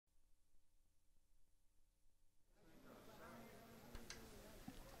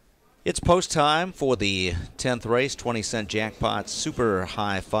It's post time for the 10th race, 20-cent jackpot super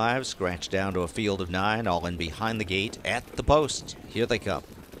high five, scratched down to a field of 9, all in behind the gate at the post. Here they come.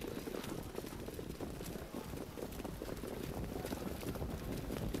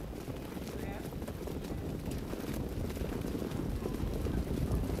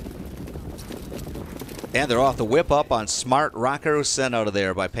 And they're off the whip up on Smart Rokker, sent out of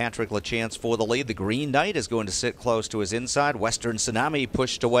there by Patrick LaChance for the lead. The Green Knight is going to sit close to his inside. Western Tsunami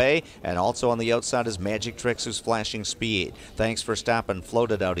pushed away, and also on the outside is Magic Tricks, who's flashing speed. Thanks for stopping,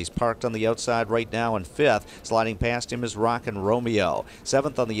 floated out. He's parked on the outside right now in 5th. Sliding past him is Rockin' Romeo.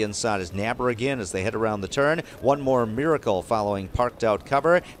 7th on the inside is Nabber again as they head around the turn. One more Miracle following parked out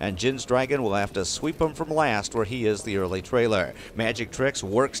cover, and Jin's Dragon will have to sweep him from last where he is the early trailer. Magic Tricks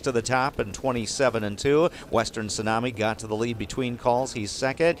works to the top in 27 and 2. Western Tsunami got to the lead between calls. He's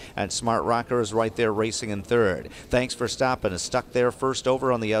second, and Smart Rokker is right there racing in third. Thanks for stopping is stuck there first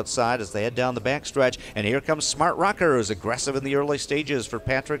over on the outside as they head down the backstretch, and here comes Smart Rokker, who's aggressive in the early stages for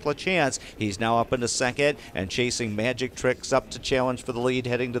Patrick LaChance. He's now up into second and chasing Magic Tricks up to challenge for the lead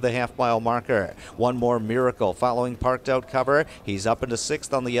heading to the half-mile marker. One more Miracle following parked out cover. He's up into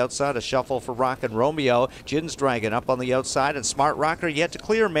 6th on the outside, a shuffle for Rockin' Romeo. Jin's Dragon up on the outside, and Smart Rokker yet to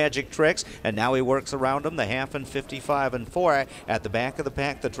clear Magic Tricks, and now he works around him, the half in 55 and 4. At the back of the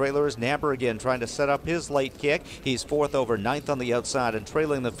pack, the trailer is Nabber again, trying to set up his late kick. He's 4th over 9th on the outside and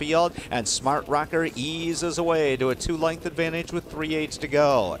trailing the field, and Smart Rokker eases away to a 2-length advantage with 3/8 to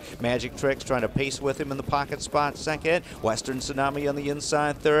go. Magic Tricks trying to pace with him in the pocket spot second. Western Tsunami on the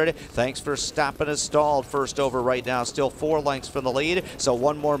inside third. Thanks for stopping is stalled first over right now, still 4 lengths from the lead, so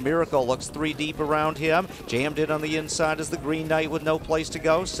one more Miracle looks 3 deep around him. Jammed in on the inside is the Green Knight with no place to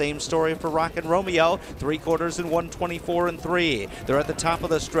go. Same story for Rockin' Romeo. 3/4 in 124 and 3. They're at the top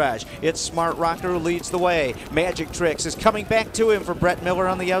of the stretch. It's Smart Rokker who leads the way. Magic Tricks is coming back to him for Brett Miller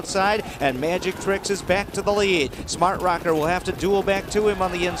on the outside, and Magic Tricks is back to the lead. Smart Rokker will have to duel back to him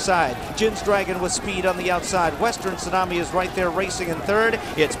on the inside. Jin's Dragon with speed on the outside. Western Tsunami is right there racing in third.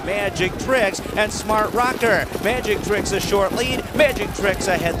 It's Magic Tricks and Smart Rokker. Magic Tricks a short lead. Magic Tricks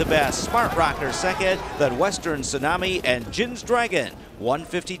ahead the best. Smart Rokker second, then Western Tsunami and Jin's Dragon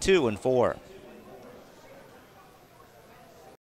 152 and 4.